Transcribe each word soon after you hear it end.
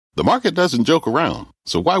The market doesn't joke around,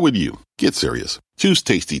 so why would you? Get serious. Choose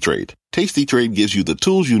Tasty Trade. Tasty Trade gives you the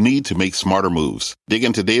tools you need to make smarter moves. Dig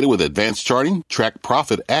into data with advanced charting, track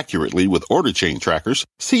profit accurately with order chain trackers,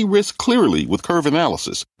 see risk clearly with curve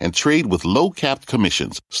analysis, and trade with low-capped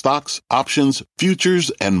commissions, stocks, options,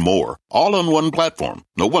 futures, and more. All on one platform.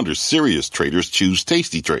 No wonder serious traders choose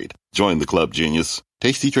Tasty Trade. Join the club, genius.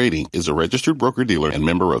 Tasty Trading is a registered broker-dealer and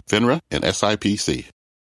member of FINRA and SIPC.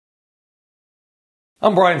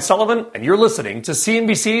 I'm Brian Sullivan, and you're listening to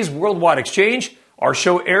CNBC's Worldwide Exchange. Our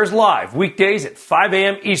show airs live weekdays at 5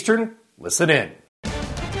 a.m. Eastern. Listen in.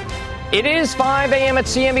 It is 5 a.m. at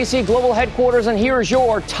CNBC Global Headquarters, and here's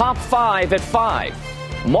your top 5 at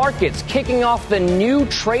 5. Markets kicking off the new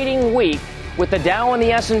trading week with the Dow and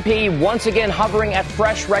the S&P once again hovering at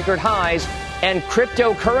fresh record highs, and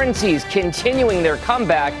cryptocurrencies continuing their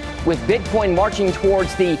comeback with Bitcoin marching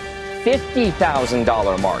towards the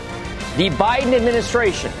 $50,000 mark. The Biden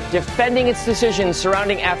administration defending its decisions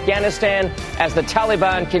surrounding Afghanistan as the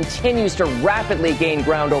Taliban continues to rapidly gain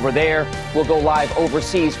ground over there. We'll go live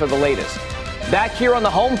overseas for the latest. Back here on the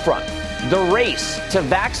home front, the race to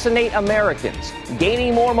vaccinate Americans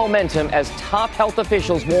gaining more momentum as top health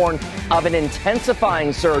officials warn of an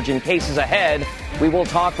intensifying surge in cases ahead. We will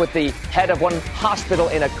talk with the head of one hospital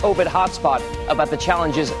in a COVID hotspot about the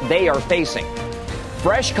challenges they are facing.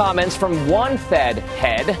 Fresh comments from one Fed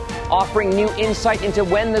head offering new insight into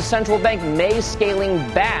when the central bank may scaling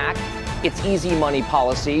back its easy money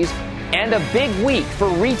policies, and a big week for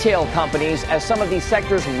retail companies as some of these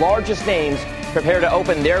sectors' largest names prepare to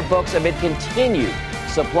open their books amid continued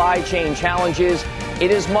supply chain challenges. It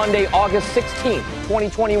is Monday, August 16th,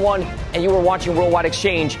 2021, and you are watching Worldwide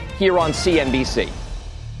Exchange here on CNBC.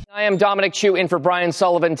 I am Dominic Chu in for Brian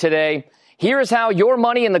Sullivan today. Here is how your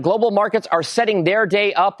money in the global markets are setting their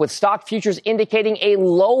day up, with stock futures indicating a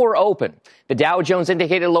lower open. The Dow Jones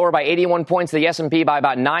indicated lower by 81 points, the S&P by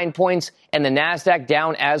about 9 points, and the Nasdaq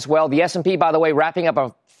down as well. The S&P, by the way, wrapping up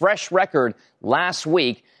a fresh record last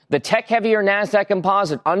week. The tech-heavier Nasdaq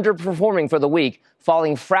Composite underperforming for the week,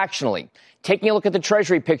 falling fractionally. Taking a look at the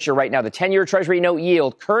Treasury picture right now, the 10-year Treasury note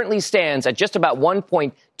yield currently stands at just about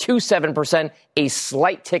 1.27%, a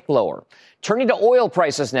slight tick lower. Turning to oil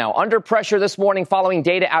prices now, under pressure this morning following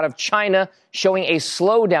data out of China showing a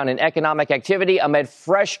slowdown in economic activity amid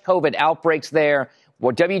fresh COVID outbreaks there.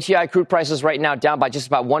 Well, WTI crude prices right now down by just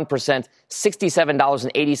about 1%,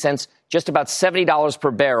 $67.80, just about $70 per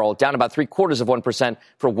barrel, down about 0.75%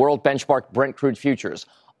 for world benchmark Brent crude futures.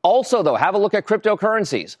 Also, though, have a look at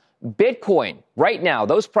cryptocurrencies. Bitcoin right now,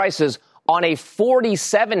 those prices on a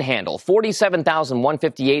 47 handle,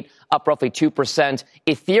 47,158, up roughly 2%.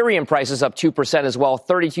 Ethereum prices up 2% as well,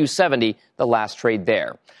 32.70, the last trade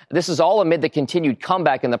there. This is all amid the continued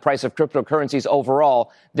comeback in the price of cryptocurrencies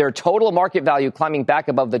overall, their total market value climbing back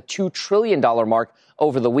above the $2 trillion mark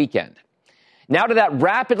over the weekend. Now to that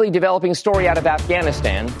rapidly developing story out of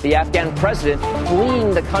Afghanistan. The Afghan president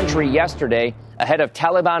fleeing the country yesterday ahead of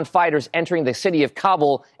Taliban fighters entering the city of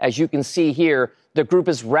Kabul. As you can see here, the group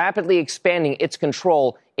is rapidly expanding its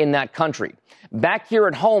control in that country. Back here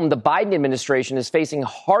at home, the Biden administration is facing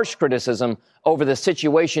harsh criticism over the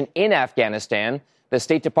situation in Afghanistan. The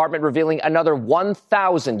State Department revealing another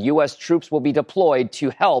 1,000 U.S. troops will be deployed to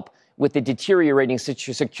help with the deteriorating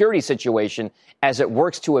security situation as it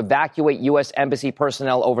works to evacuate U.S. embassy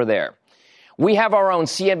personnel over there. We have our own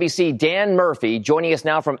CNBC Dan Murphy joining us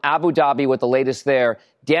now from Abu Dhabi with the latest there.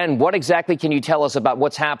 Dan, what exactly can you tell us about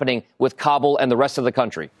what's happening with Kabul and the rest of the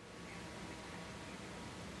country?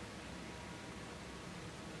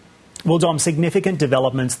 Well, Dom, significant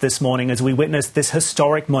developments this morning as we witness this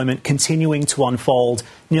historic moment continuing to unfold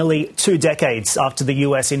nearly 2 decades after the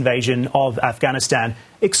U.S. invasion of Afghanistan.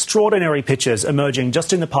 Extraordinary pictures emerging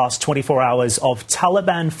just in the past 24 hours of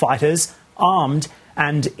Taliban fighters armed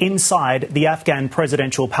and inside the Afghan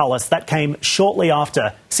presidential palace. That came shortly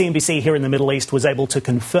after CNBC here in the Middle East was able to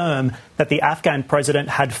confirm that the Afghan president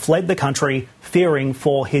had fled the country, fearing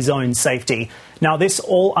for his own safety. Now, this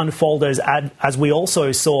all unfolded as we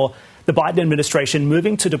also saw the Biden administration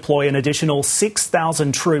moving to deploy an additional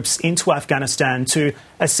 6,000 troops into Afghanistan to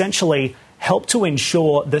essentially help to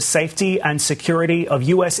ensure the safety and security of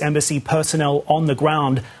U.S. embassy personnel on the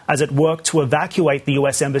ground as it worked to evacuate the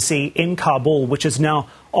U.S. embassy in Kabul, which has now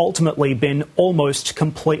ultimately been almost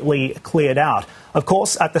completely cleared out. Of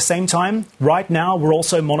course, at the same time, right now, we're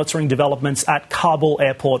also monitoring developments at Kabul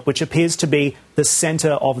airport, which appears to be the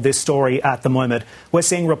center of this story at the moment. We're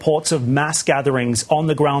seeing reports of mass gatherings on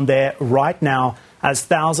the ground there right now as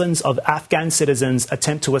thousands of Afghan citizens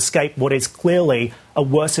attempt to escape what is clearly a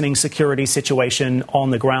worsening security situation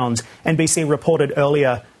on the ground. NBC reported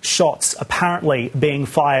earlier shots apparently being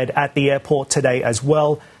fired at the airport today as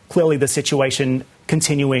well. Clearly the situation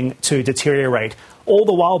continuing to deteriorate. All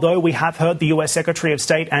the while, though, we have heard the US Secretary of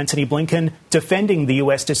State Antony Blinken defending the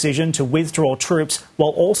US decision to withdraw troops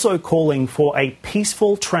while also calling for a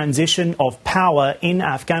peaceful transition of power in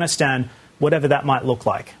Afghanistan, whatever that might look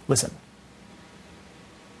like. Listen.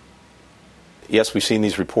 Yes, we've seen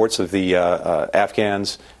these reports of the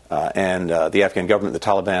Afghans and the Afghan government, the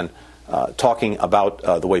Taliban, talking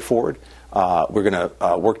about the way forward. We're going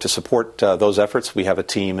to work to support those efforts. We have a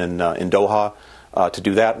team in Doha to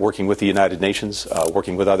do that, working with the United Nations,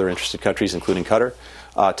 working with other interested countries, including Qatar,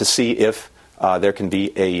 to see if there can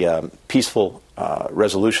be a peaceful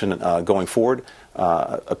resolution going forward,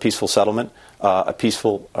 a peaceful settlement, a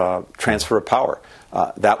peaceful transfer of power.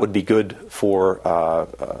 That would be good for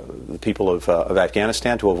the people of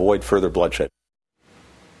Afghanistan to avoid further bloodshed.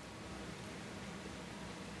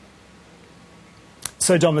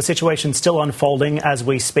 So, Dom, the situation's still unfolding as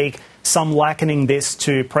we speak, some likening this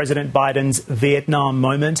to President Biden's Vietnam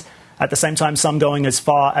moment. At the same time, some going as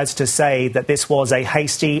far as to say that this was a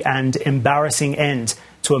hasty and embarrassing end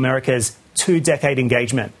to America's two-decade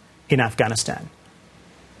engagement in Afghanistan.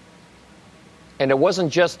 And it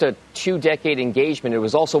wasn't just a two-decade engagement. It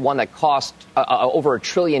was also one that cost over $1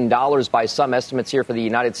 trillion by some estimates here for the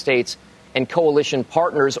United States and coalition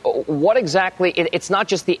partners. What exactly? It's not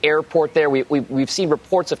just the airport there. We've seen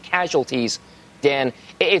reports of casualties, Dan.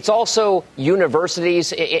 It's also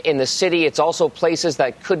universities in the city. It's also places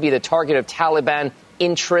that could be the target of Taliban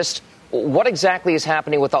interest. What exactly is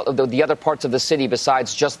happening with the other parts of the city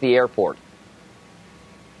besides just the airport?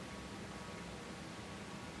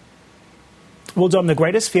 Well, Dom, the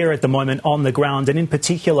greatest fear at the moment on the ground, and in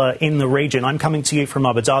particular in the region, I'm coming to you from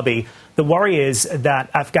Abu Dhabi, the worry is that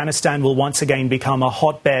Afghanistan will once again become a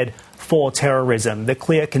hotbed for terrorism. The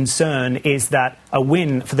clear concern is that a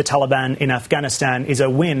win for the Taliban in Afghanistan is a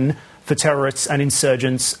win for terrorists and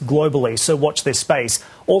insurgents globally. So watch this space.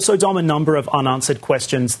 Also, Dom, a number of unanswered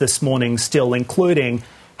questions this morning still, including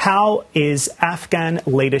how is Afghan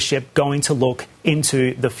leadership going to look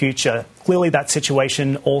into the future? Clearly, that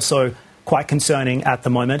situation also quite concerning at the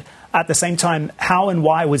moment. At the same time, how and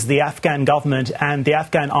why was the Afghan government and the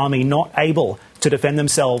Afghan army not able to defend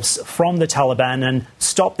themselves from the Taliban and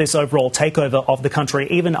stop this overall takeover of the country,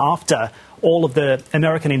 even after all of the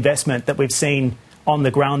American investment that we've seen on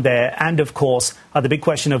the ground there? And, of course, the big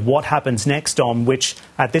question of what happens next, Dom, which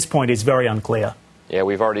at this point is very unclear. Yeah,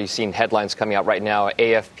 we've already seen headlines coming out right now.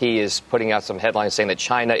 AFP is putting out some headlines saying that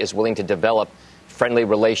China is willing to develop friendly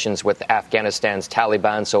relations with Afghanistan's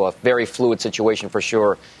Taliban. So a very fluid situation for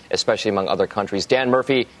sure, especially among other countries. Dan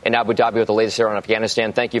Murphy in Abu Dhabi with the latest here on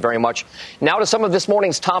Afghanistan. Thank you very much. Now to some of this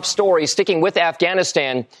morning's top stories. Sticking with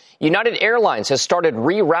Afghanistan, United Airlines has started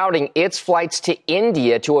rerouting its flights to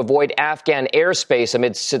India to avoid Afghan airspace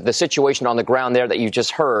amidst the situation on the ground there that you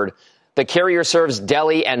just heard. The carrier serves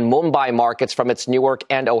Delhi and Mumbai markets from its Newark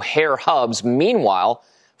and O'Hare hubs. Meanwhile,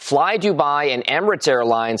 Fly Dubai and Emirates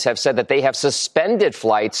Airlines have said that they have suspended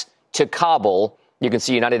flights to Kabul. You can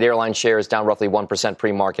see United Airlines shares down roughly 1%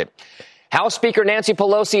 pre-market. House Speaker Nancy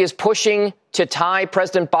Pelosi is pushing to tie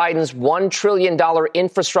President Biden's $1 trillion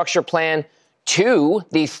infrastructure plan to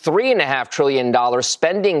the $3.5 trillion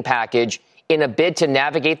spending package in a bid to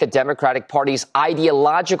navigate the Democratic Party's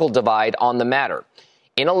ideological divide on the matter.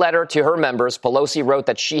 In a letter to her members, Pelosi wrote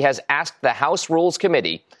that she has asked the House Rules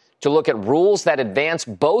Committee to look at rules that advance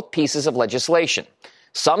both pieces of legislation.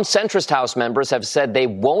 Some centrist House members have said they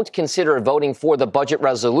won't consider voting for the budget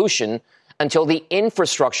resolution until the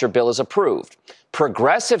infrastructure bill is approved.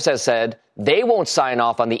 Progressives have said they won't sign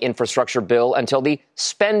off on the infrastructure bill until the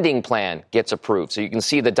spending plan gets approved. So you can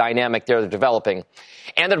see the dynamic there they're developing.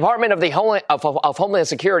 And the Department of Homeland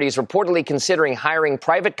Security is reportedly considering hiring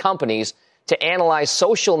private companies to analyze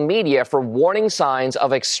social media for warning signs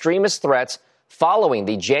of extremist threats following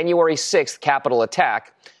the January 6th Capitol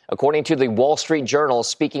attack. According to the Wall Street Journal,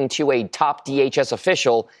 speaking to a top DHS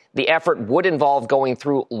official, the effort would involve going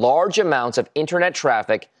through large amounts of internet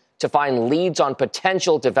traffic to find leads on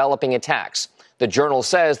potential developing attacks. The Journal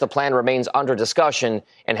says the plan remains under discussion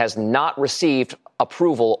and has not received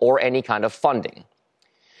approval or any kind of funding.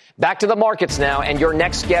 Back to the markets now, and your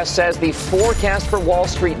next guest says the forecast for Wall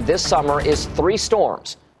Street this summer is 3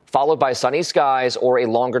 storms, followed by sunny skies or a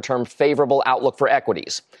longer-term favorable outlook for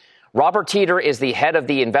equities. Robert Teeter is the head of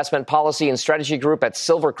the investment policy and strategy group at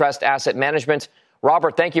Silvercrest Asset Management.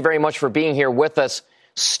 Robert, thank you very much for being here with us.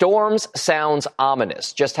 Storms sounds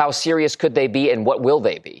ominous. Just how serious could they be and what will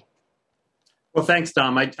they be? Well, thanks,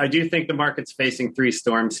 Dom. I do think the market's facing three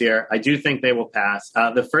storms here. I do think they will pass.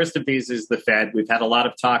 The first of these is the Fed. We've had a lot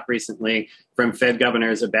of talk recently from Fed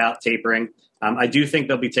governors about tapering. I do think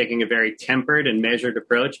they'll be taking a very tempered and measured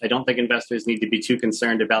approach. I don't think investors need to be too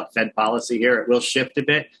concerned about Fed policy here. It will shift a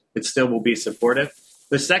bit, but still will be supportive.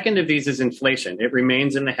 The second of these is inflation. It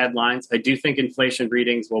remains in the headlines. I do think inflation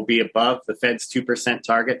readings will be above the Fed's 2%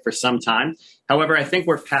 target for some time. However, I think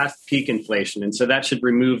we're past peak inflation, and so that should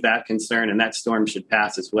remove that concern, and that storm should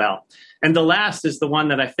pass as well. And the last is the one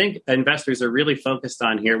that I think investors are really focused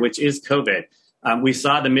on here, which is COVID. We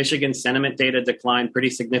saw the Michigan sentiment data decline pretty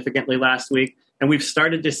significantly last week, and we've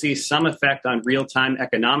started to see some effect on real-time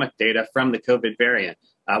economic data from the COVID variant,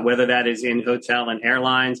 whether that is in hotel and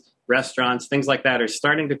airlines, restaurants, things like that are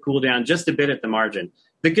starting to cool down just a bit at the margin.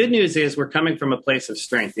 The good news is we're coming from a place of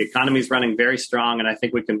strength. The economy is running very strong, and I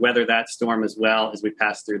think we can weather that storm as well as we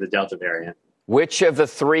pass through the Delta variant. Which of the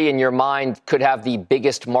three in your mind could have the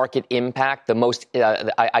biggest market impact, the most,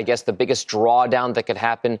 I guess, the biggest drawdown that could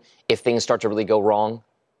happen if things start to really go wrong?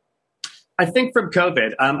 I think from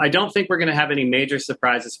COVID, I don't think we're going to have any major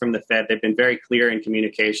surprises from the Fed. They've been very clear in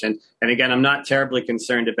communication. And again, I'm not terribly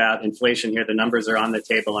concerned about inflation here. The numbers are on the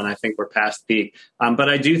table, and I think we're past peak. But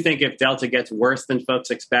I do think if Delta gets worse than folks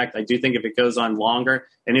expect, I do think if it goes on longer,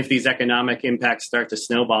 and if these economic impacts start to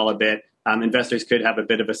snowball a bit, investors could have a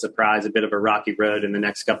bit of a surprise, a bit of a rocky road in the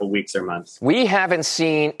next couple of weeks or months. We haven't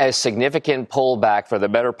seen a significant pullback for the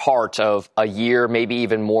better part of a year, maybe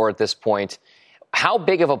even more at this point. How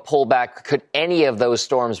big of a pullback could any of those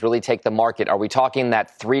storms really take the market? Are we talking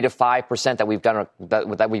that 3 to 5%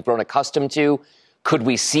 that we've grown accustomed to? Could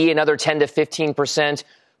we see another 10 to 15%?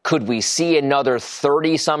 Could we see another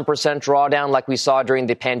 30-some percent drawdown like we saw during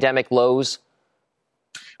the pandemic lows?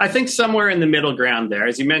 I think somewhere in the middle ground there.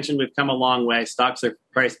 As you mentioned, we've come a long way. Stocks are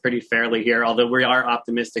priced pretty fairly here, although we are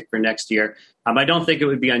optimistic for next year. I don't think it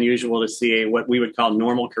would be unusual to see what we would call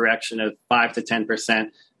normal correction of 5 to 10%.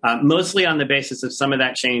 Mostly on the basis of some of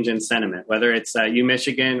that change in sentiment, whether it's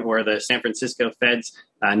UMichigan or the San Francisco Fed's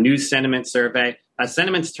news sentiment survey.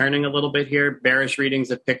 Sentiment's turning a little bit here. Bearish readings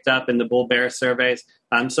have picked up in the bull-bear surveys.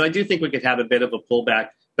 So I do think we could have a bit of a pullback,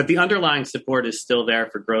 but the underlying support is still there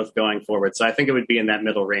for growth going forward. So I think it would be in that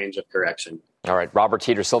middle range of correction. All right. Robert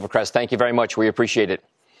Teeter, Silvercrest, thank you very much. We appreciate it.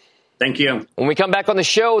 Thank you. When we come back on the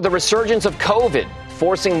show, the resurgence of COVID,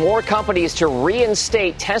 forcing more companies to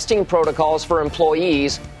reinstate testing protocols for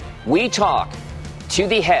employees. We talk to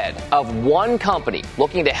the head of one company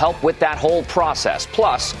looking to help with that whole process.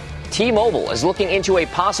 Plus, T-Mobile is looking into a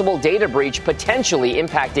possible data breach potentially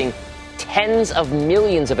impacting tens of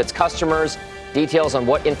millions of its customers. Details on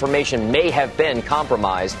what information may have been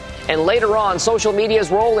compromised. And later on, social media's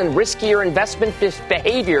role in riskier investment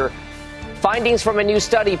behavior. Findings from a new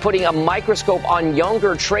study putting a microscope on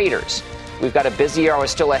younger traders. We've got a busy hour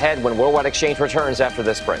still ahead when Worldwide Exchange returns after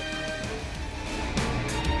this break.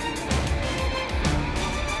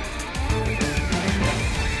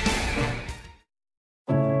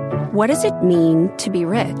 What does it mean to be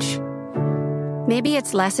rich? Maybe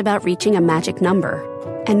it's less about reaching a magic number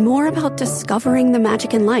and more about discovering the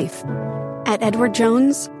magic in life. At Edward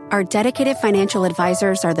Jones, our dedicated financial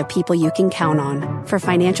advisors are the people you can count on for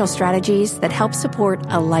financial strategies that help support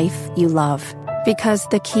a life you love. Because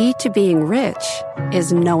the key to being rich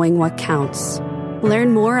is knowing what counts.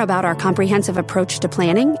 Learn more about our comprehensive approach to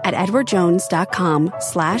planning at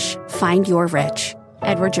edwardjones.com/findyourrich.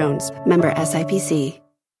 Edward Jones, member SIPC.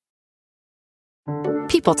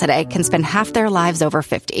 People today can spend half their lives over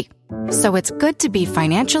 50. So it's good to be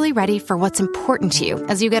financially ready for what's important to you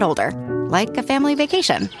as you get older, like a family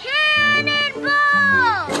vacation. Cannonball!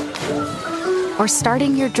 Or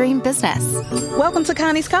starting your dream business. Welcome to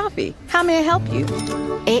Connie's Coffee. How may I help you?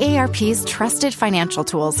 AARP's trusted financial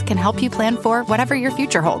tools can help you plan for whatever your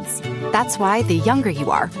future holds. That's why the younger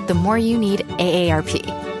you are, the more you need AARP.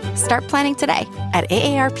 Start planning today at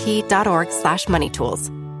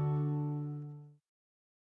aarp.org/moneytools.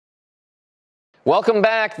 Welcome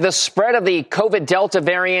back. The spread of the COVID Delta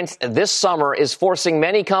variant this summer is forcing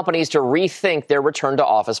many companies to rethink their return to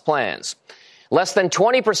office plans. Less than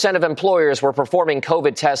 20% of employers were performing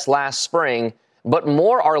COVID tests last spring, but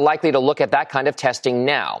more are likely to look at that kind of testing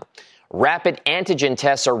now. Rapid antigen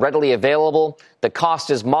tests are readily available. The cost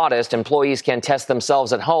is modest. Employees can test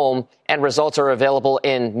themselves at home, and results are available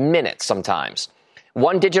in minutes sometimes.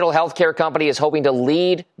 One digital healthcare company is hoping to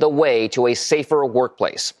lead the way to a safer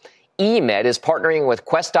workplace. eMed is partnering with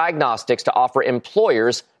Quest Diagnostics to offer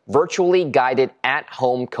employers virtually guided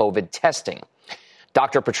at-home COVID testing.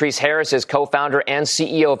 Dr. Patrice Harris is co-founder and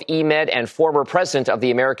CEO of eMed and former president of the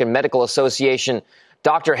American Medical Association.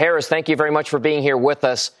 Dr. Harris, thank you very much for being here with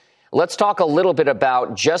us. Let's talk a little bit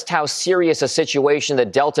about just how serious a situation the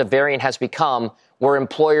Delta variant has become, where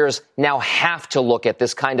employers now have to look at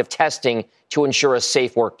this kind of testing to ensure a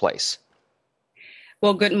safe workplace.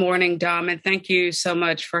 Well, good morning, Dom, and thank you so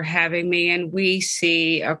much for having me. And we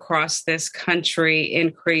see across this country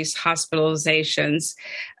increased hospitalizations.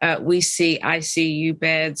 We see ICU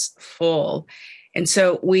beds full. And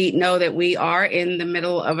so we know that we are in the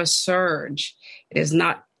middle of a surge. It is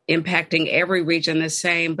not impacting every region the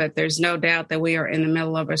same, but there's no doubt that we are in the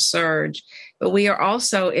middle of a surge. But we are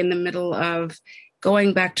also in the middle of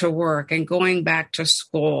going back to work and going back to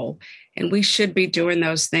school. And we should be doing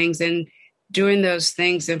those things and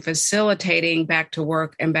facilitating back to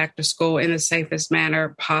work and back to school in the safest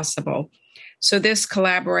manner possible. So this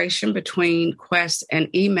collaboration between Quest and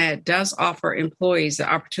EMED does offer employees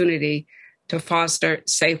the opportunity to foster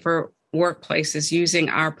safer workplaces using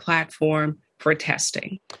our platform for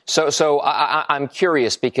testing. So I'm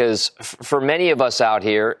curious, because for many of us out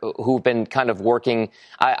here who've been kind of working,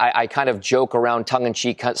 I kind of joke around tongue in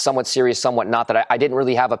cheek, somewhat serious, somewhat not, that I didn't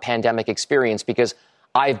really have a pandemic experience because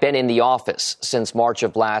I've been in the office since March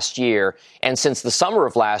of last year. And since the summer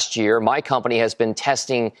of last year, my company has been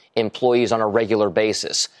testing employees on a regular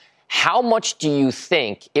basis. How much do you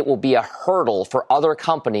think it will be a hurdle for other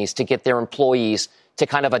companies to get their employees to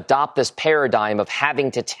kind of adopt this paradigm of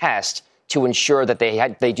having to test to ensure that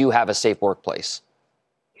they do have a safe workplace?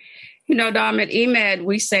 You know, Dom, at EMED,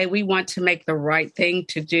 we say we want to make the right thing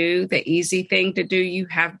to do, the easy thing to do. You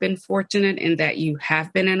have been fortunate in that you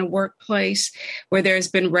have been in a workplace where there's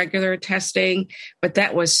been regular testing, but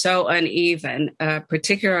that was so uneven,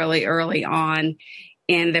 particularly early on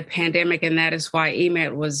in the pandemic. And that is why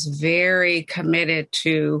EMED was very committed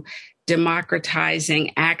to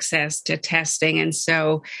democratizing access to testing. And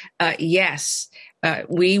so, yes,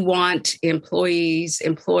 we want employers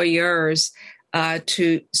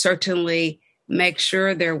to certainly make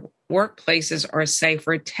sure their workplaces are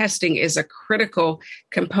safer. Testing is a critical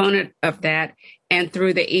component of that. And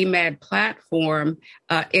through the EMED platform,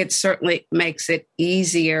 it certainly makes it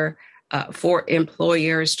easier for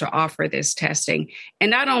employers to offer this testing.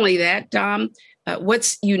 And not only that, Dom,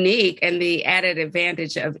 what's unique and the added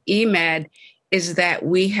advantage of EMED is that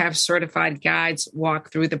we have certified guides walk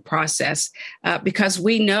through the process because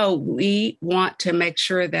we know we want to make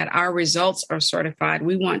sure that our results are certified.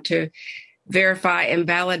 We want to verify and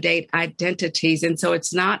validate identities. And so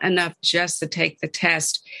it's not enough just to take the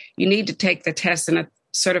test. You need to take the test in a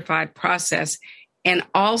certified process. And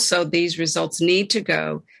also these results need to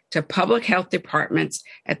go to public health departments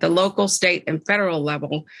at the local, state, and federal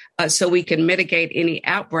level so we can mitigate any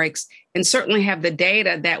outbreaks and certainly have the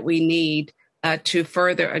data that we need to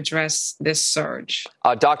further address this surge.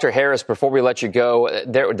 Dr. Harris, before we let you go,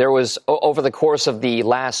 there was over the course of the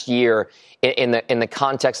last year in the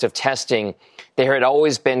context of testing, there had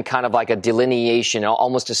always been kind of like a delineation,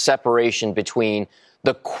 almost a separation between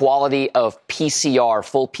the quality of PCR,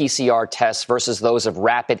 full PCR tests versus those of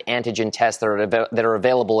rapid antigen tests that are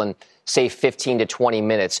available in, say, 15 to 20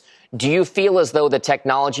 minutes. Do you feel as though the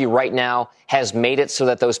technology right now has made it so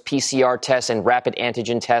that those PCR tests and rapid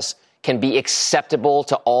antigen tests can be acceptable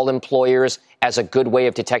to all employers as a good way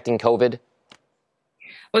of detecting COVID?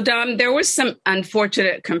 Well, Dom, there was some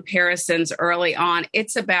unfortunate comparisons early on.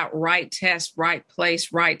 It's about right test, right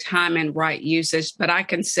place, right time, and right usage. But I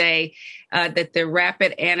can say that the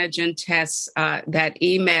rapid antigen tests that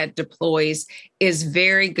EMED deploys is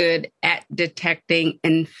very good at detecting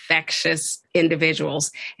infectious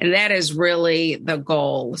individuals. And that is really the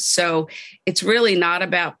goal. So it's really not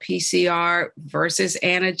about PCR versus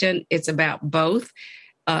antigen. It's about both.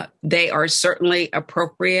 They are certainly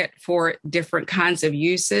appropriate for different kinds of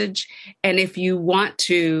usage. And if you want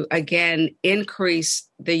to, again, increase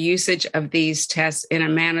the usage of these tests in a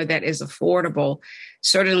manner that is affordable,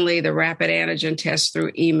 certainly the rapid antigen test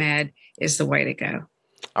through EMED is the way to go.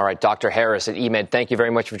 All right, Dr. Harris at EMED, thank you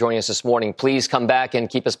very much for joining us this morning. Please come back and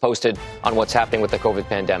keep us posted on what's happening with the COVID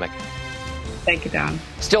pandemic. Thank you, Don.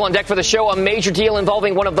 Still on deck for the show, a major deal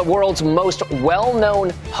involving one of the world's most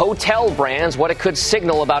well-known hotel brands, what it could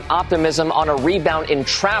signal about optimism on a rebound in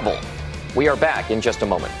travel. We are back in just a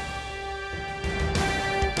moment.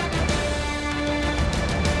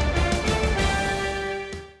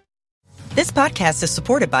 This podcast is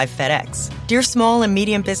supported by FedEx. Dear small and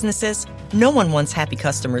medium businesses, no one wants happy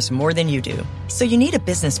customers more than you do. So you need a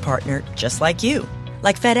business partner just like you.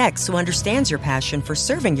 Like FedEx, who understands your passion for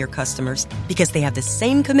serving your customers because they have the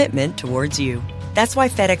same commitment towards you. That's why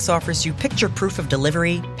FedEx offers you picture proof of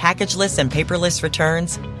delivery, packageless and paperless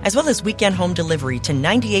returns, as well as weekend home delivery to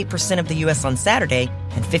 98% of the U.S. on Saturday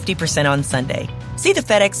and 50% on Sunday. See the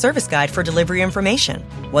FedEx service guide for delivery information.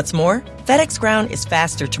 What's more, FedEx Ground is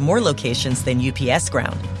faster to more locations than UPS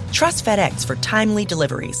Ground. Trust FedEx for timely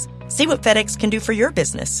deliveries. See what FedEx can do for your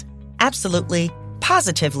business. Absolutely,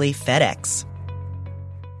 positively FedEx.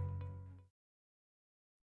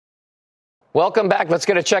 Welcome back. Let's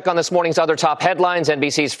get a check on this morning's other top headlines.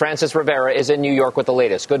 NBC's Frances Rivera is in New York with the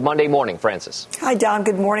latest. Good Monday morning, Frances. Hi, Don.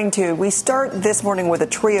 Good morning to you. We start this morning with a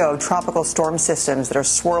trio of tropical storm systems that are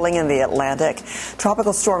swirling in the Atlantic.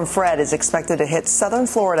 Tropical Storm Fred is expected to hit southern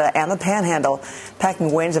Florida and the Panhandle,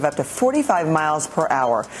 packing winds of up to 45 miles per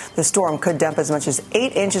hour. The storm could dump as much as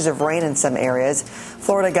 8 inches of rain in some areas.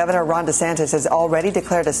 Florida Governor Ron DeSantis has already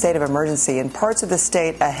declared a state of emergency in parts of the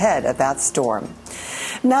state ahead of that storm.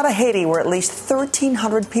 Now to Haiti, where at least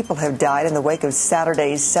 1,300 people have died in the wake of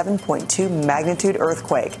Saturday's 7.2 magnitude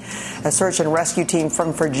earthquake. A search and rescue team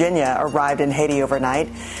from Virginia arrived in Haiti overnight.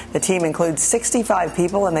 The team includes 65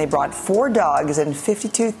 people, and they brought 4 dogs and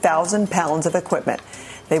 52,000 pounds of equipment.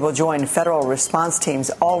 They will join federal response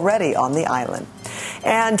teams already on the island.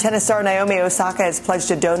 And tennis star Naomi Osaka has pledged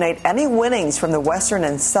to donate any winnings from the Western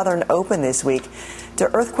and Southern Open this week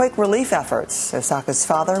to earthquake relief efforts. Osaka's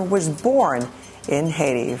father was born in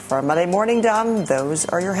Haiti. For Monday Morning, Dom, those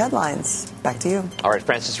are your headlines. Back to you. All right,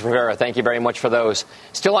 Frances Rivera, thank you very much for those.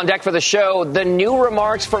 Still on deck for the show, the new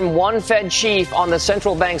remarks from one Fed chief on the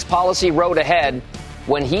central bank's policy road ahead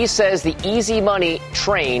when he says the easy money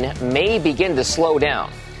train may begin to slow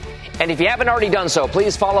down. And if you haven't already done so,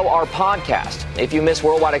 please follow our podcast. If you miss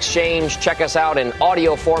Worldwide Exchange, check us out in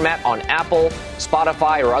audio format on Apple,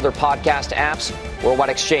 Spotify, or other podcast apps. Worldwide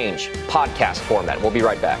Exchange, podcast format. We'll be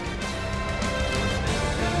right back.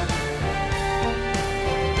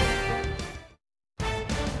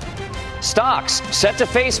 Stocks set to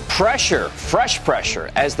face pressure, fresh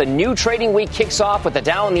pressure, as the new trading week kicks off with the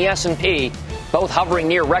Dow and the S&P both hovering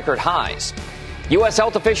near record highs. U.S.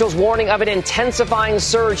 health officials warning of an intensifying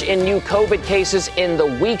surge in new COVID cases in the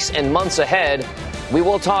weeks and months ahead. We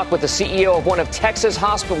will talk with the CEO of one Texas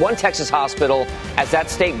hospital as that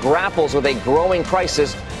state grapples with a growing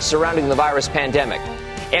crisis surrounding the virus pandemic.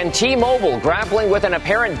 And T-Mobile grappling with an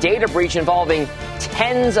apparent data breach involving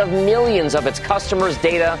tens of millions of its customers'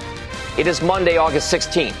 data. It is Monday, August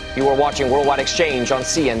 16th. You are watching Worldwide Exchange on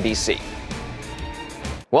CNBC.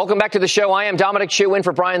 Welcome back to the show. I am Dominic Chu in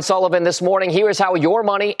for Brian Sullivan this morning. Here is how your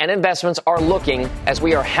money and investments are looking as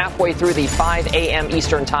we are halfway through the 5 a.m.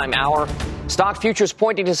 Eastern Time hour. Stock futures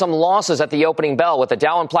pointing to some losses at the opening bell, with the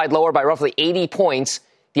Dow implied lower by roughly 80 points,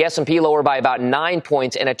 the S&P lower by about 9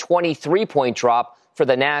 points, and a 23-point drop for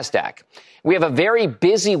the NASDAQ. We have a very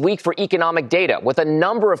busy week for economic data with a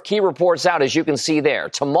number of key reports out, as you can see there.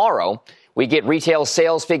 Tomorrow, we get retail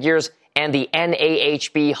sales figures and the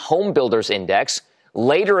NAHB Home Builders Index.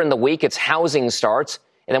 Later in the week, it's housing starts.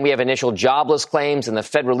 And then we have initial jobless claims and the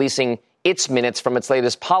Fed releasing its minutes from its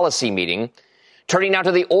latest policy meeting. Turning now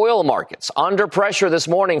to the oil markets. Under pressure this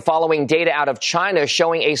morning following data out of China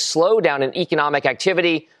showing a slowdown in economic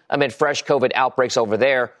activity amid fresh COVID outbreaks over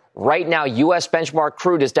there. Right now, U.S. benchmark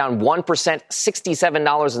crude is down 1%,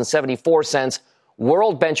 $67.74.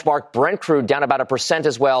 World benchmark Brent crude down about 1%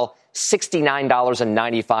 as well,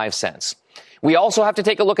 $69.95. We also have to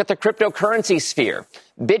take a look at the cryptocurrency sphere.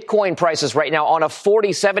 Bitcoin prices right now on a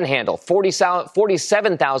 47 handle,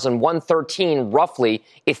 47,113 roughly.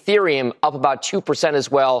 Ethereum up about 2%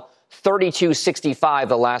 as well, 32.65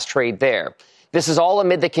 the last trade there. This is all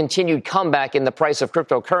amid the continued comeback in the price of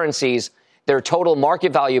cryptocurrencies. Their total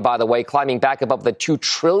market value, by the way, climbing back above the $2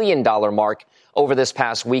 trillion mark over this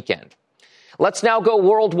past weekend. Let's now go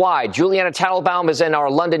worldwide. Juliana Tattlebaum is in our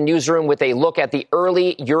London newsroom with a look at the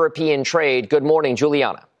early European trade. Good morning,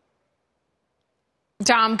 Juliana.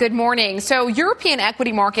 Dom, good morning. So European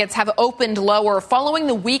equity markets have opened lower following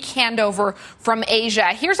the weak handover from Asia.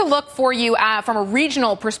 Here's a look for you from a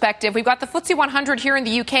regional perspective. We've got the FTSE 100 here in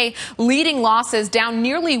the UK leading losses down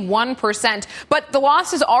nearly 1%, but the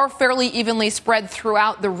losses are fairly evenly spread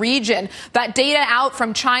throughout the region. That data out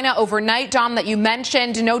from China overnight, Dom, that you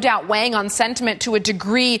mentioned, no doubt weighing on sentiment to a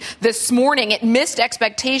degree this morning. It missed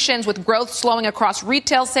expectations with growth slowing across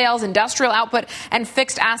retail sales, industrial output, and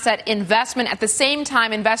fixed asset investment. At the same time,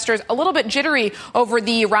 investors a little bit jittery over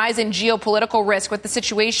the rise in geopolitical risk with the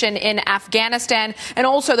situation in Afghanistan and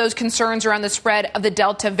also those concerns around the spread of the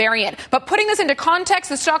Delta variant. But putting this into context,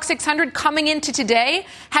 the Stoxx 600 coming into today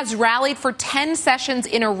has rallied for 10 sessions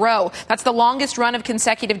in a row. That's the longest run of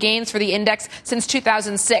consecutive gains for the index since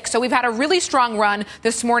 2006. So we've had a really strong run.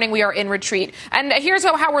 This morning we are in retreat. And here's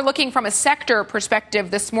how we're looking from a sector perspective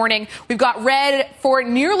this morning. We've got red for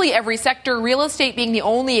nearly every sector, real estate being the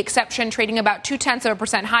only exception, trading about 0.2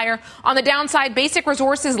 0.2% higher. On the downside, Basic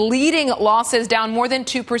Resources leading losses down more than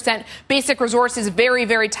 2%. Basic Resources very,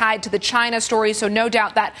 very tied to the China story, so no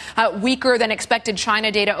doubt that weaker than expected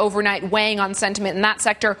China data overnight weighing on sentiment in that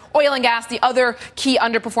sector. Oil and gas, the other key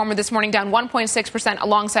underperformer this morning, down 1.6%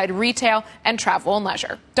 alongside retail and travel and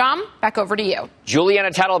leisure. Dom, back over to you.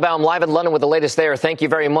 Juliana Tattlebaum live in London with the latest there. Thank you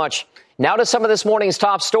very much. Now to some of this morning's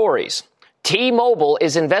top stories. T-Mobile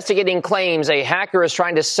is investigating claims a hacker is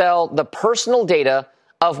trying to sell the personal data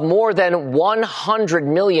of more than 100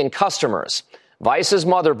 million customers. Vice's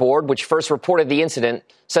Motherboard, which first reported the incident,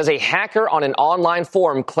 says a hacker on an online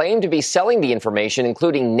forum claimed to be selling the information,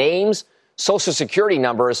 including names, social security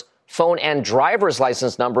numbers, phone and driver's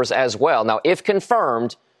license numbers as well. Now, if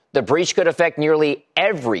confirmed, the breach could affect nearly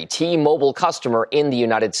every T-Mobile customer in the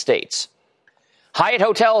United States. Hyatt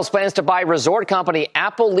Hotels plans to buy resort company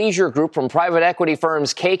Apple Leisure Group from private equity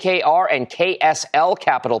firms KKR and KSL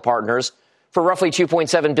Capital Partners for roughly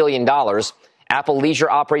 $2.7 billion. Apple Leisure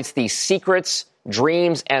operates the Secrets,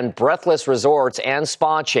 Dreams, and Breathless resorts and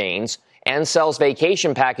spa chains and sells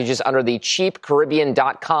vacation packages under the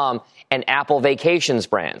CheapCaribbean.com and Apple Vacations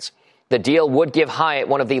brands. The deal would give Hyatt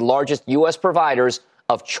one of the largest U.S. providers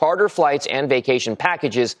of charter flights and vacation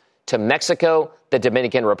packages to Mexico, the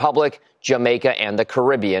Dominican Republic, Jamaica, and the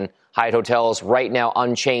Caribbean. Hyatt Hotels right now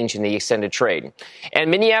unchanged in the extended trade.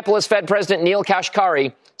 And Minneapolis Fed President Neel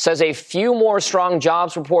Kashkari says a few more strong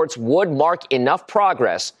jobs reports would mark enough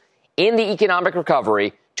progress in the economic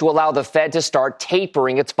recovery to allow the Fed to start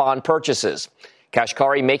tapering its bond purchases.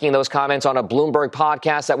 Kashkari making those comments on a Bloomberg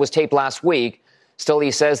podcast that was taped last week. Still,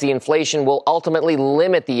 he says the inflation will ultimately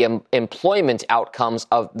limit the employment outcomes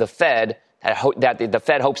of the Fed that the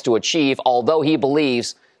Fed hopes to achieve, although he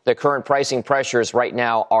believes the current pricing pressures right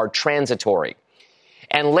now are transitory.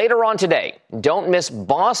 And later on today, don't miss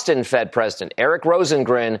Boston Fed President Eric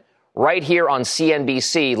Rosengren right here on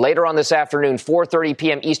CNBC later on this afternoon, 4:30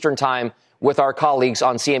 p.m. Eastern Time, with our colleagues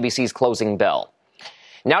on CNBC's Closing Bell.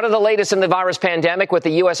 Now to the latest in the virus pandemic, with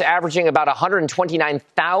the U.S. averaging about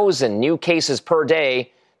 129,000 new cases per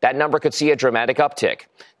day. That number could see a dramatic uptick.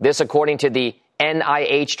 This, according to the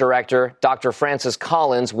NIH director, Dr. Francis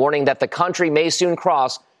Collins, warning that the country may soon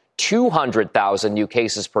cross 200,000 new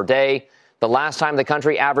cases per day. The last time the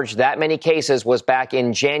country averaged that many cases was back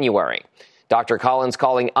in January. Dr. Collins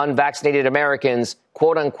calling unvaccinated Americans,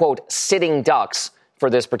 quote unquote, sitting ducks for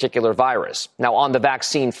this particular virus. Now, on the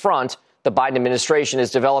vaccine front, the Biden administration is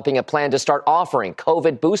developing a plan to start offering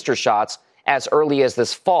COVID booster shots as early as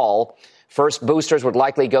this fall. First boosters would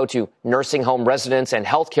likely go to nursing home residents and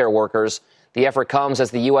healthcare workers. The effort comes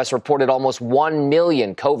as the U.S. reported almost 1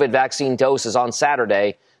 million COVID vaccine doses on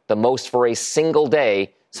Saturday, the most for a single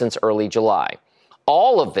day since early July.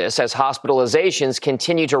 All of this as hospitalizations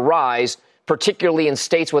continue to rise, particularly in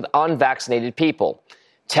states with unvaccinated people.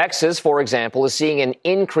 Texas, for example, is seeing an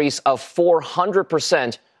increase of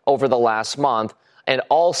 400% over the last month, and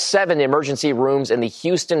all 7 emergency rooms in the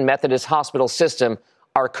Houston Methodist Hospital system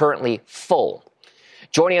are currently full.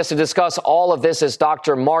 Joining us to discuss all of this is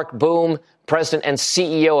Dr. Mark Boom, President and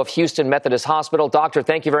CEO of Houston Methodist Hospital. Doctor,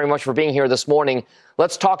 thank you very much for being here this morning.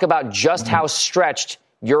 Let's talk about just how stretched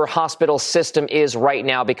your hospital system is right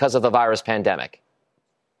now because of the virus pandemic.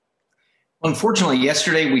 Unfortunately,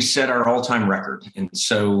 yesterday we set our all-time record. And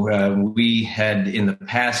so we had in the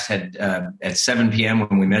past had at 7 p.m.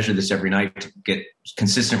 when we measure this every night to get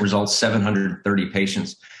consistent results, 730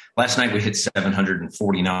 patients. Last night we hit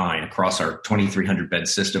 749 across our 2,300 bed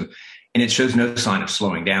system. And it shows no sign of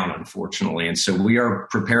slowing down, unfortunately. And so we are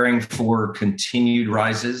preparing for continued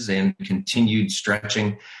rises and continued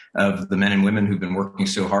stretching of the men and women who've been working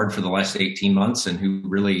so hard for the last 18 months and who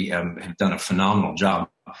really have done a phenomenal job.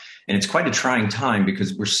 And it's quite a trying time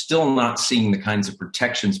because we're still not seeing the kinds of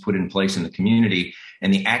protections put in place in the community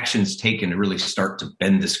and the actions taken to really start to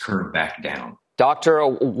bend this curve back down. Doctor,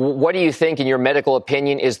 what do you think, in your medical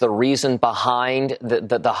opinion, is the reason behind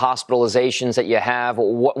the hospitalizations that you have?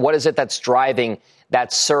 What is it that's driving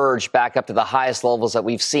that surge back up to the highest levels that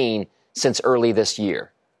we've seen since early this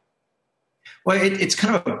year? Well, it's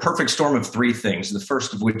kind of a perfect storm of 3 things. The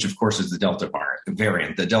first of which, of course, is the Delta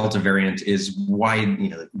variant. The Delta variant is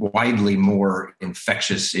widely more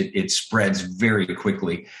infectious. It spreads very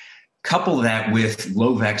quickly. Couple that with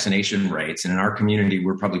low vaccination rates. And in our community,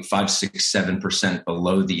 we're probably 5, 6, 7%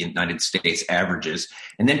 below the United States averages.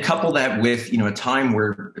 And then couple that with, a time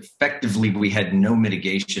where effectively we had no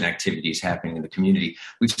mitigation activities happening in the community.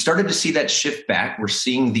 We've started to see that shift back. We're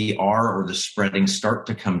seeing the R, or the spreading, start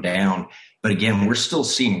to come down. But again, we're still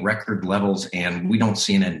seeing record levels and we don't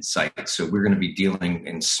see an end in sight. So we're going to be dealing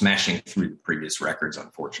and smashing through the previous records,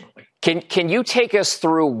 unfortunately. Can you take us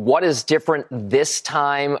through what is different this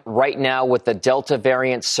time right now with the Delta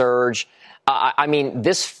variant surge? I mean,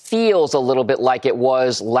 this feels a little bit like it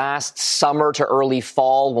was last summer to early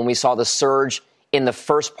fall when we saw the surge in the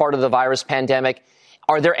first part of the virus pandemic.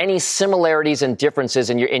 Are there any similarities and differences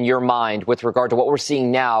in your mind with regard to what we're seeing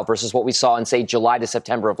now versus what we saw in, say, July to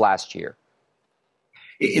September of last year?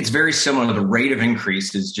 It's very similar. The rate of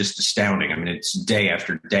increase is just astounding. I mean, it's day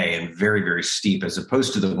after day and very, very steep, as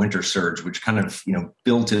opposed to the winter surge, which kind of,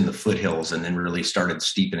 built in the foothills and then really started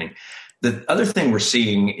steepening. The other thing we're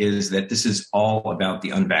seeing is that this is all about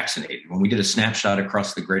the unvaccinated. When we did a snapshot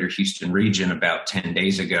across the greater Houston region about 10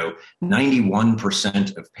 days ago,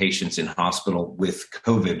 91% of patients in hospital with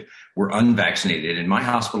COVID were unvaccinated. In my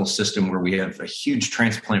hospital system, where we have a huge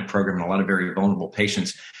transplant program and a lot of very vulnerable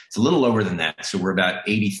patients, it's a little lower than that. So we're about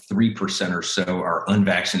 83% or so are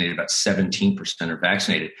unvaccinated, about 17% are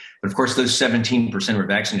vaccinated. But of course, those 17% who are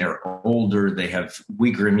vaccinated are older. They have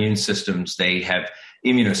weaker immune systems. They have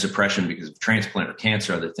immunosuppression because of transplant or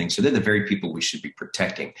cancer, other things. So they're the very people we should be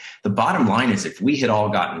protecting. The bottom line is if we had all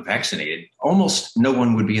gotten vaccinated, almost no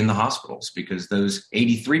one would be in the hospitals because those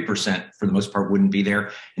 83% for the most part wouldn't be there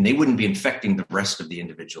and they wouldn't be infecting the rest of the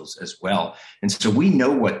individuals as well. And so we know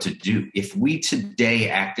what to do. If we today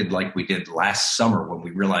acted like we did last summer when we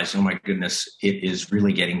realized, oh my goodness, it is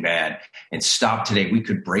really getting bad, and stopped today, we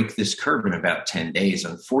could break this curve in about 10 days.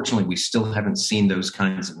 Unfortunately, we still haven't seen those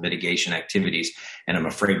kinds of mitigation activities. And I'm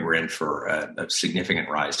afraid we're in for a significant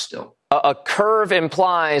rise still. A curve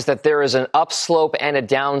implies that there is an upslope and a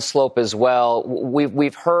downslope as well.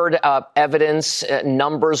 We've heard evidence,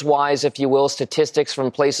 numbers-wise, if you will, statistics from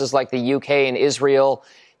places like the UK and Israel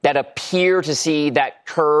that appear to see that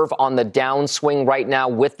curve on the downswing right now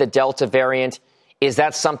with the Delta variant. Is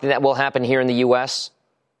that something that will happen here in the U.S.?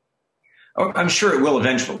 Oh, I'm sure it will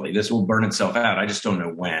eventually. This will burn itself out. I just don't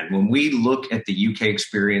know when. When we look at the UK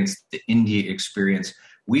experience, the India experience,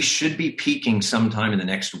 we should be peaking sometime in the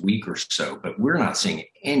next week or so, but we're not seeing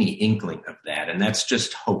any inkling of that. And that's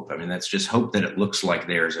just hope. I mean, that's just hope that it looks like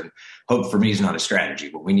theirs. And hope for me is not a strategy.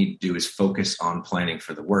 What we need to do is focus on planning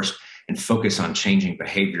for the worst and focus on changing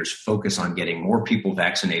behaviors, focus on getting more people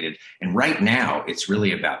vaccinated. And right now, it's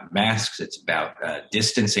really about masks. It's about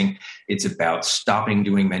distancing. It's about stopping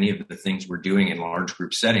doing many of the things we're doing in large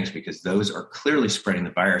group settings because those are clearly spreading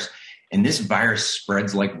the virus. And this virus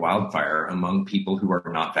spreads like wildfire among people who are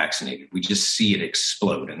not vaccinated. We just see it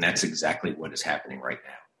explode. And that's exactly what is happening right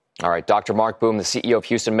now. All right. Dr. Mark Boom, the CEO of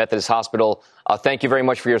Houston Methodist Hospital. Thank you very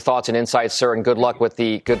much for your thoughts and insights, sir. And good luck with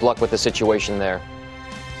the situation there.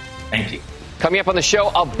 Thank you. Coming up on the show,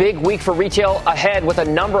 a big week for retail ahead with a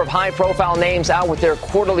number of high-profile names out with their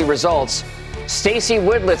quarterly results. Stacey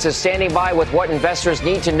Widlitz is standing by with what investors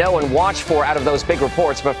need to know and watch for out of those big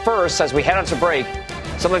reports. But first, as we head on to break,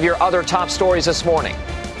 some of your other top stories this morning.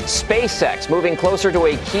 SpaceX moving closer to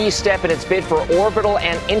a key step in its bid for orbital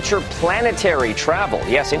and interplanetary travel.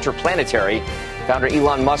 Yes, interplanetary. Founder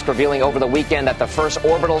Elon Musk revealing over the weekend that the first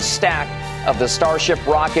orbital stack of the Starship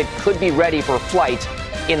rocket could be ready for flight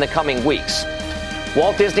in the coming weeks.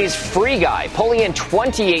 Walt Disney's Free Guy pulling in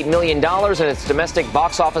 $28 million in its domestic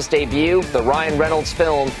box office debut. The Ryan Reynolds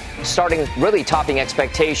film starting really topping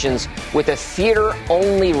expectations with a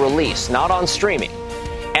theater-only release, not on streaming.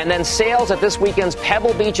 And then sales at this weekend's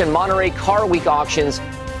Pebble Beach and Monterey Car Week auctions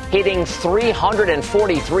hitting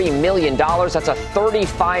 $343 million. That's a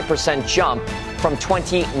 35% jump from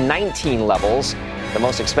 2019 levels. The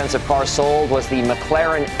most expensive car sold was the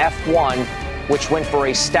McLaren F1, which went for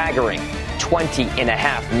a staggering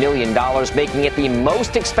 $20.5 million, making it the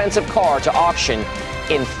most expensive car to auction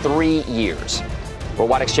in 3 years.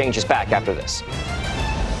 Worldwide Exchange is back after this.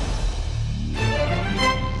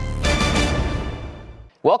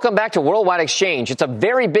 Welcome back to Worldwide Exchange. It's a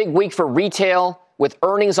very big week for retail with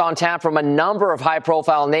earnings on tap from a number of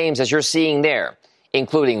high-profile names, as you're seeing there,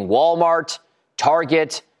 including Walmart,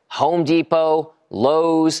 Target, Home Depot,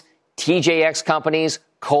 Lowe's, TJX Companies,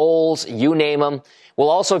 Kohl's, you name them.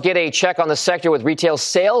 We'll also get a check on the sector with retail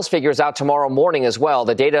sales figures out tomorrow morning as well.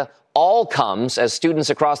 The data all comes as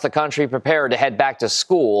students across the country prepare to head back to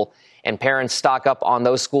school and parents stock up on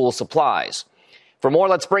those school supplies. For more,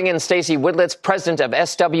 let's bring in Stacey Widlitz, president of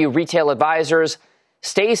SW Retail Advisors.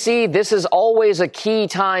 Stacey, this is always a key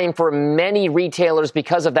time for many retailers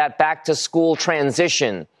because of that back-to-school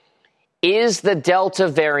transition. Is the Delta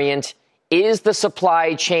variant, is the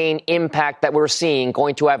supply chain impact that we're seeing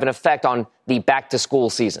going to have an effect on the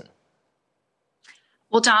back-to-school season?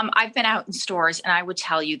 Well, Dom, I've been out in stores and I would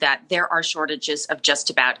tell you that there are shortages of just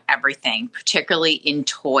about everything, particularly in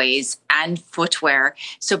toys and footwear.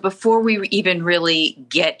 So before we even really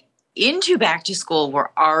get into back to school, we're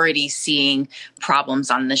already seeing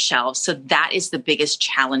problems on the shelves. So that is the biggest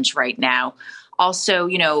challenge right now. Also,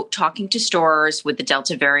 talking to stores with the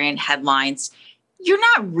Delta variant headlines, you're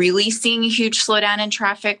not really seeing a huge slowdown in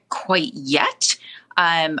traffic quite yet.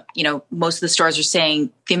 Most of the stores are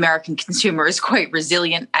saying the American consumer is quite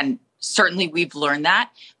resilient, and certainly we've learned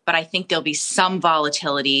that. But I think there'll be some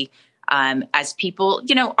volatility as people,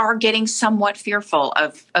 are getting somewhat fearful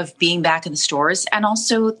of being back in the stores. And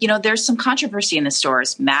also, there's some controversy in the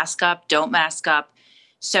stores. Mask up, don't mask up.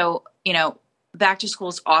 So, back to school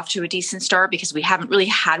is off to a decent start because we haven't really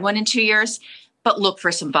had one in 2 years. But look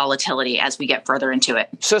for some volatility as we get further into it.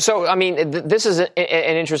 So I mean, this is an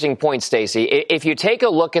interesting point, Stacey. If you take a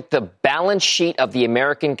look at the balance sheet of the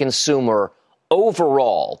American consumer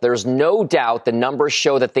overall, there's no doubt the numbers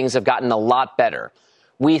show that things have gotten a lot better.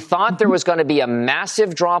 We thought there was going to be a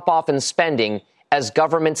massive drop-off in spending as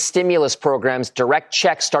government stimulus programs, direct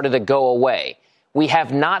checks started to go away. We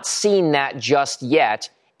have not seen that just yet,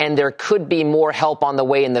 and there could be more help on the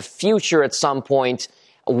way in the future at some point.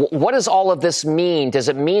 What does all of this mean? Does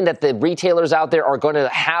it mean that the retailers out there are going to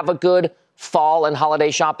have a good fall and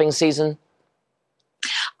holiday shopping season?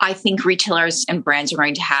 I think retailers and brands are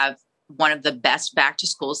going to have one of the best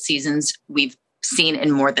back-to-school seasons we've seen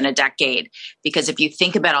in more than a decade. Because if you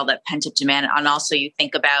think about all that pent-up demand, and also you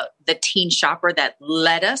think about the teen shopper that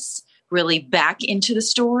led us really back into the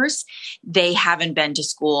stores, they haven't been to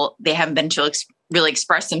school. They haven't been to really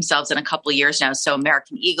express themselves in a couple of years now. So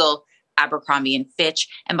American Eagle, Abercrombie and Fitch.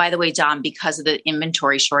 And by the way, Dom, because of the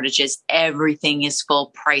inventory shortages, everything is full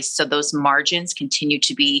price. So those margins continue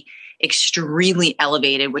to be extremely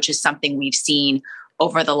elevated, which is something we've seen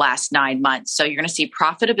over the last 9 months. So you're going to see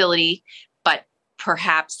profitability, but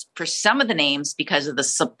perhaps for some of the names, because of the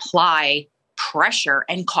supply pressure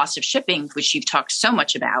and cost of shipping, which you've talked so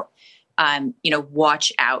much about,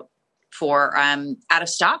 watch out for out of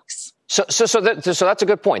stocks. So that's a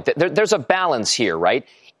good point. There's a balance here, right?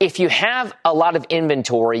 If you have a lot of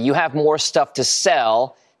inventory, you have more stuff to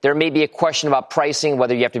sell. There may be a question about pricing,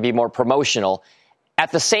 whether you have to be more promotional.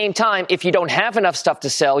 At the same time, if you don't have enough stuff to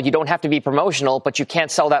sell, you don't have to be promotional, but you can't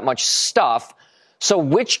sell that much stuff. So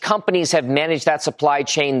which companies have managed that supply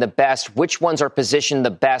chain the best? Which ones are positioned the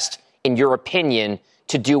best, in your opinion,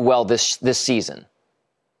 to do well this season?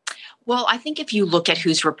 Well, I think if you look at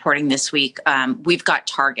who's reporting this week, we've got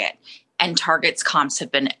Target, and Target's comps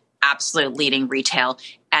have been absolute leading retail.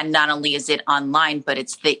 And not only is it online, but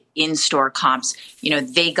it's the in-store comps.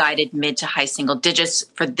 They guided mid to high single digits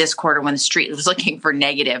for this quarter when the street was looking for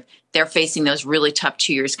negative. They're facing those really tough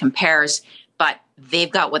 2 years compares, but they've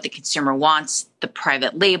got what the consumer wants, the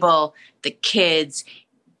private label, the kids,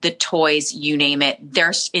 the toys, you name it.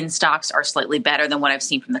 Their in-stocks are slightly better than what I've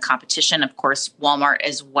seen from the competition. Of course, Walmart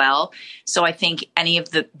as well. So I think any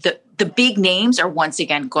of the big names are once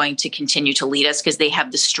again going to continue to lead us because they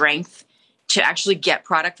have the strength to actually get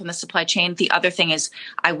product from the supply chain. The other thing is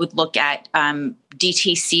I would look at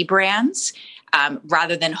DTC brands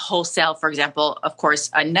rather than wholesale, for example, of course,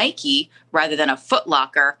 a Nike rather than a Foot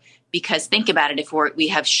Locker, because think about it, if we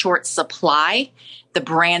have short supply, the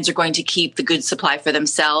brands are going to keep the good supply for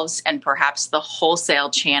themselves and perhaps the wholesale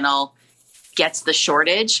channel gets the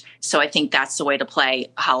shortage. So I think that's the way to play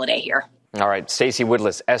holiday here. All right. Stacey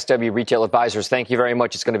Woodless, SW Retail Advisors, thank you very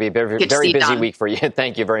much. It's going to be a very busy week for you.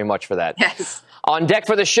 Thank you very much for that. Yes. On deck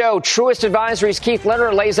for the show, Truist Advisory's Keith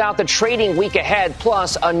Leonard lays out the trading week ahead,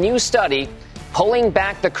 plus a new study pulling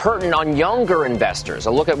back the curtain on younger investors.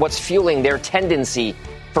 A look at what's fueling their tendency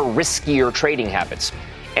for riskier trading habits.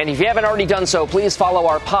 And if you haven't already done so, please follow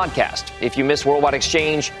our podcast. If you miss Worldwide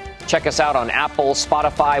Exchange, check us out on Apple,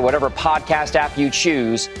 Spotify, whatever podcast app you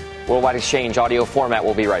choose. Worldwide Exchange audio format.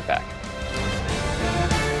 We'll be right back.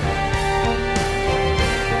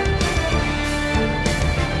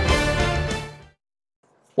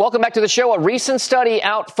 Welcome back to the show. A recent study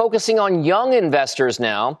out focusing on young investors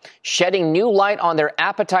now, shedding new light on their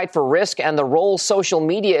appetite for risk and the role social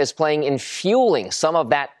media is playing in fueling some of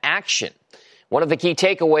that action. One of the key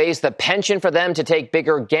takeaways, the penchant for them to take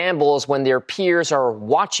bigger gambles when their peers are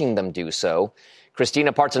watching them do so.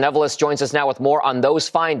 Christina Partsenevelis joins us now with more on those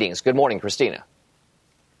findings. Good morning, Christina.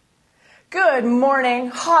 Good morning.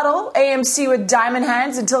 HODL, AMC with diamond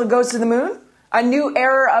hands until it goes to the moon. A new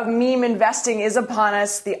era of meme investing is upon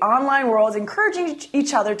us. The online world encouraging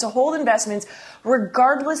each other to hold investments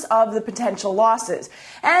regardless of the potential losses.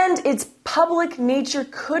 And it's public nature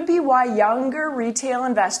could be why younger retail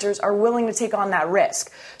investors are willing to take on that risk.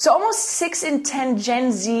 So almost 6 in 10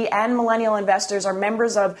 Gen Z and millennial investors are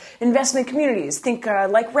members of investment communities, think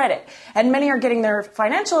like Reddit. And many are getting their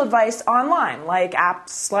financial advice online, like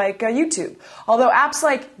apps like YouTube. Although apps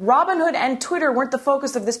like Robinhood and Twitter weren't the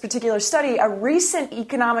focus of this particular study, a recent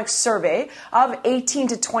economic survey of 18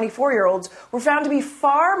 to 24-year-olds were found to be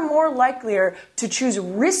far more likelier to choose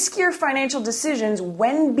riskier financial decisions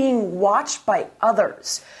when being watched by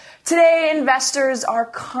others. Today, investors are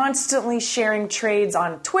constantly sharing trades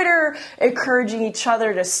on Twitter, encouraging each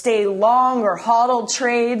other to stay long or hodl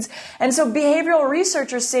trades. And so behavioral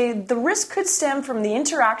researchers say the risk could stem from the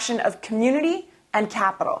interaction of community and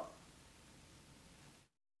capital.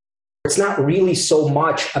 It's not really so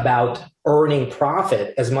much about earning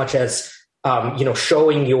profit as much as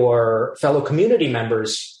showing your fellow community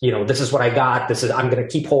members, this is what I got. I'm going to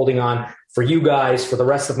keep holding on for you guys, for the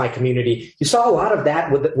rest of my community. You saw a lot of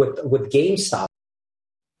that with GameStop.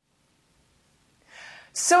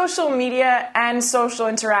 Social media and social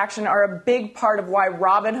interaction are a big part of why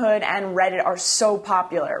Robinhood and Reddit are so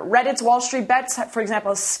popular. Reddit's Wall Street Bets, for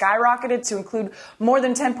example, has skyrocketed to include more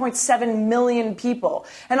than 10.7 million people.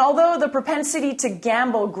 And although the propensity to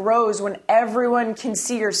gamble grows when everyone can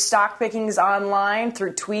see your stock pickings online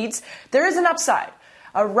through tweets, there is an upside.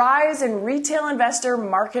 A rise in retail investor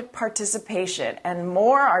market participation, and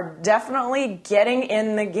more are definitely getting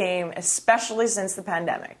in the game, especially since the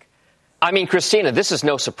pandemic. I mean, Christina, this is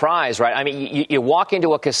no surprise, right? I mean, you walk into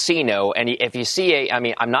a casino, and if you see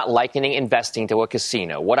I'm not likening investing to a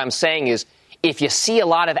casino. What I'm saying is, if you see a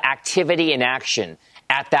lot of activity and action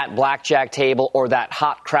at that blackjack table or that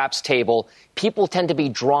hot craps table, people tend to be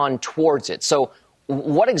drawn towards it. So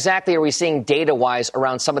what exactly are we seeing data-wise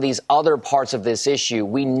around some of these other parts of this issue?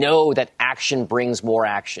 We know that action brings more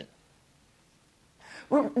action.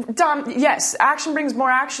 Dom, yes, action brings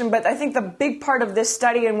more action, but I think the big part of this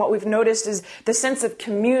study and what we've noticed is the sense of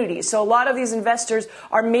community. So a lot of these investors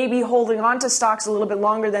are maybe holding on to stocks a little bit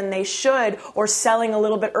longer than they should or selling a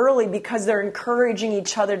little bit early because they're encouraging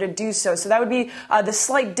each other to do so. So that would be the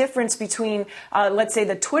slight difference between, let's say,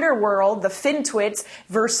 the Twitter world, the FinTwits,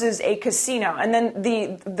 versus a casino. And then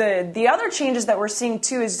the other changes that we're seeing,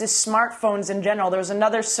 too, is just smartphones in general. There was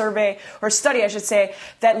another survey, or study, I should say,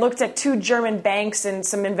 that looked at 2 German banks and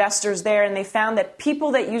some investors there, and they found that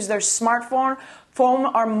people that use their smartphone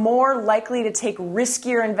are more likely to take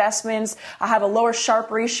riskier investments, have a lower Sharpe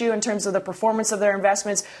ratio in terms of the performance of their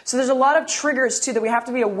investments. So there's a lot of triggers, too, that we have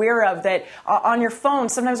to be aware of that on your phone,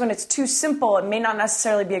 sometimes when it's too simple, it may not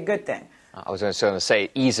necessarily be a good thing. I was going to say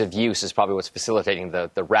ease of use is probably what's facilitating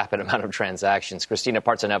the rapid amount of transactions. Christina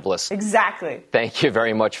Partsinevelos. Exactly. Thank you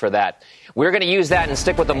very much for that. We're going to use that and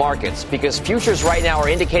stick with the markets because futures right now are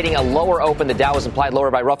indicating a lower open. The Dow is implied lower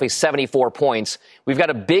by roughly 74 points. We've got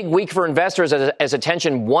a big week for investors as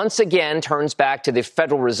attention once again turns back to the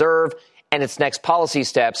Federal Reserve and its next policy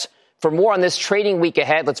steps. For more on this trading week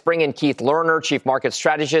ahead, let's bring in Keith Lerner, Chief Market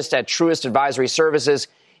Strategist at Truist Advisory Services.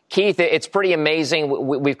 Keith, it's pretty amazing.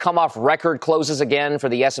 We've come off record closes again for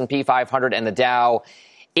the S&P 500 and the Dow.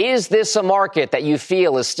 Is this a market that you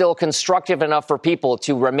feel is still constructive enough for people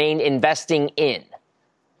to remain investing in?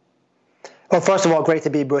 Well, first of all, great to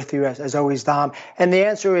be with you as always, Dom. And the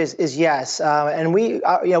answer is yes. And we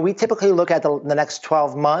typically look at the next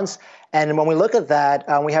 12 months. And when we look at that,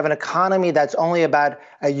 we have an economy that's only about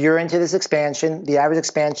a year into this expansion. The average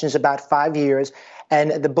expansion is about 5 years.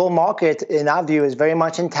 And the bull market, in our view, is very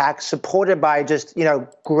much intact, supported by just,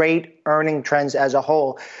 great earning trends as a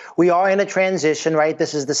whole. We are in a transition, right?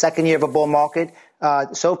 This is the second year of a bull market.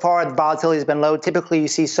 So far, the volatility has been low. Typically, you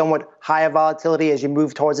see somewhat higher volatility as you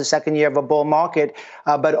move towards the second year of a bull market.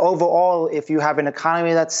 But overall, if you have an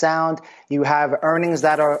economy that's sound, you have earnings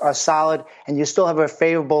that are solid, and you still have a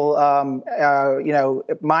favorable,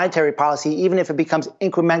 monetary policy, even if it becomes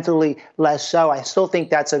incrementally less so, I still think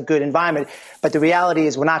that's a good environment. But the reality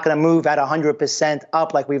is we're not going to move at 100%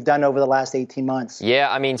 up like we've done over the last 18 months. Yeah,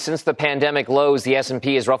 I mean, since the pandemic lows, the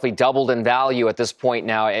S&P has roughly doubled in value at this point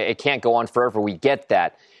now. It can't go on forever. We get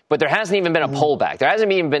that. But there hasn't even been a pullback.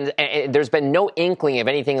 There's been no inkling of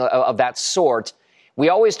anything of that sort. We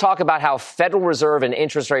always talk about how Federal Reserve and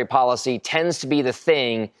interest rate policy tends to be the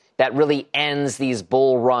thing that really ends these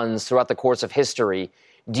bull runs throughout the course of history.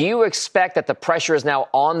 Do you expect that the pressure is now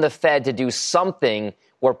on the Fed to do something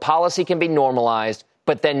where policy can be normalized,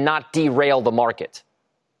 but then not derail the market?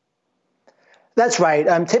 That's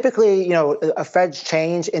right. Typically, a Fed's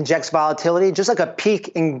change injects volatility, just like a peak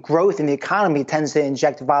in growth in the economy tends to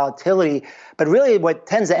inject volatility. But really what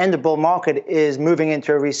tends to end a bull market is moving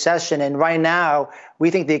into a recession. And right now,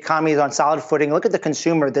 we think the economy is on solid footing. Look at the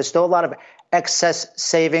consumer. There's still a lot of excess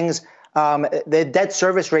savings. The debt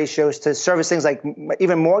service ratios to service things like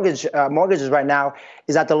even mortgages right now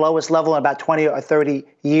is at the lowest level in about 20 or 30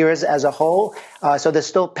 years as a whole. So there's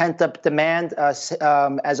still pent up demand as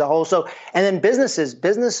a whole. So, and then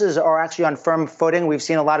businesses are actually on firm footing. We've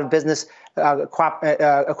seen a lot of business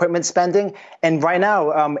equipment spending. And right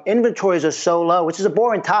now, inventories are so low, which is a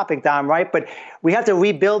boring topic, Dom, right? But we have to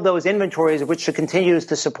rebuild those inventories, which should continue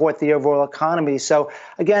to support the overall economy. So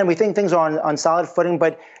again, we think things are on solid footing,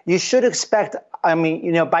 but you should expect,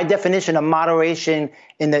 by definition, a moderation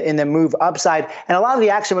in the move upside. And a lot of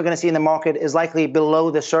the action we're going to see in the market is likely below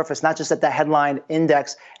the surface, not just at the headline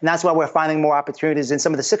index. And that's why we're finding more opportunities in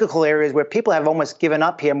some of the cyclical areas where people have almost given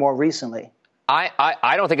up here more recently.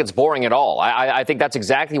 I don't think it's boring at all. I think that's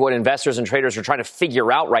exactly what investors and traders are trying to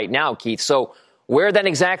figure out right now, Keith. So where then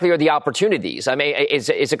exactly are the opportunities? I mean, is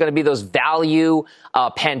it going to be those value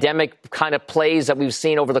pandemic kind of plays that we've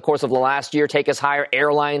seen over the course of the last year take us higher?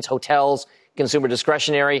 Airlines, hotels, consumer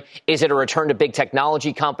discretionary? Is it a return to big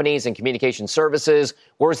technology companies and communication services?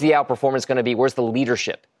 Where's the outperformance going to be? Where's the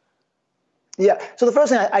leadership? Yeah. So the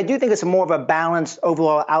first thing, I do think it's more of a balanced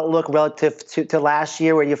overall outlook relative to last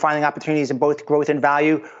year where you're finding opportunities in both growth and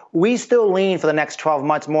value. We still lean for the next 12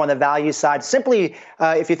 months more on the value side. Simply,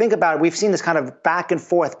 if you think about it, we've seen this kind of back and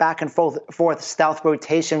forth stealth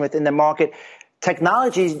rotation within the market.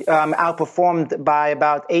 Technology outperformed by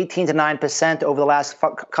about 18 to 9% over the last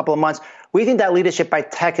couple of months. We think that leadership by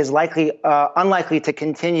tech is unlikely to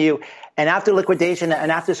continue. And after liquidation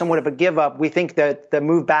and after somewhat of a give up, we think that the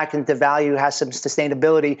move back into value has some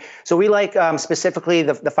sustainability. So we like specifically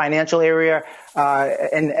the financial area.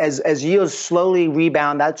 And as yields slowly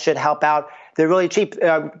rebound, that should help out. They're really cheap.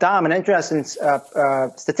 Dom, an interesting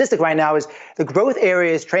statistic right now is the growth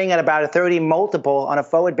area is trading at about a 30 multiple on a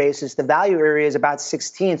forward basis. The value area is about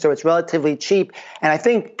 16, so it's relatively cheap. And I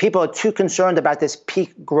think people are too concerned about this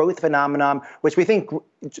peak growth phenomenon, which we think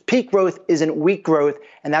peak growth isn't weak growth,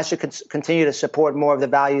 and that should continue to support more of the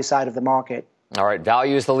value side of the market. All right,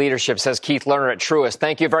 value is the leadership, says Keith Lerner at Truist.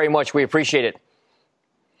 Thank you very much. We appreciate it.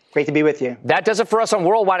 Great to be with you. That does it for us on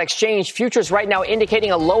Worldwide Exchange. Futures right now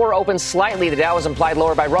indicating a lower open slightly. The Dow is implied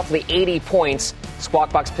lower by roughly 80 points.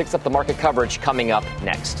 Squawk Box picks up the market coverage coming up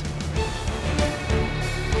next.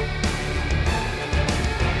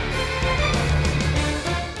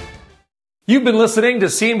 You've been listening to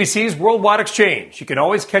CNBC's Worldwide Exchange. You can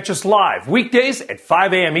always catch us live weekdays at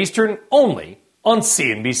 5 a.m. Eastern only on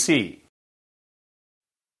CNBC.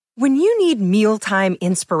 When you need mealtime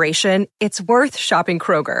inspiration, it's worth shopping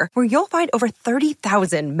Kroger, where you'll find over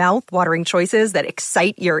 30,000 mouth-watering choices that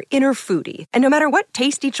excite your inner foodie. And no matter what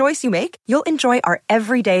tasty choice you make, you'll enjoy our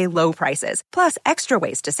everyday low prices, plus extra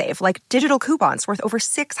ways to save, like digital coupons worth over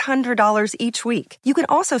 $600 each week. You can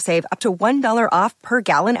also save up to $1 off per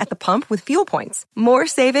gallon at the pump with fuel points. More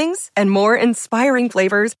savings and more inspiring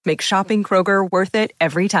flavors make shopping Kroger worth it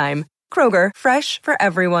every time. Kroger, fresh for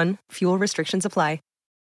everyone. Fuel restrictions apply.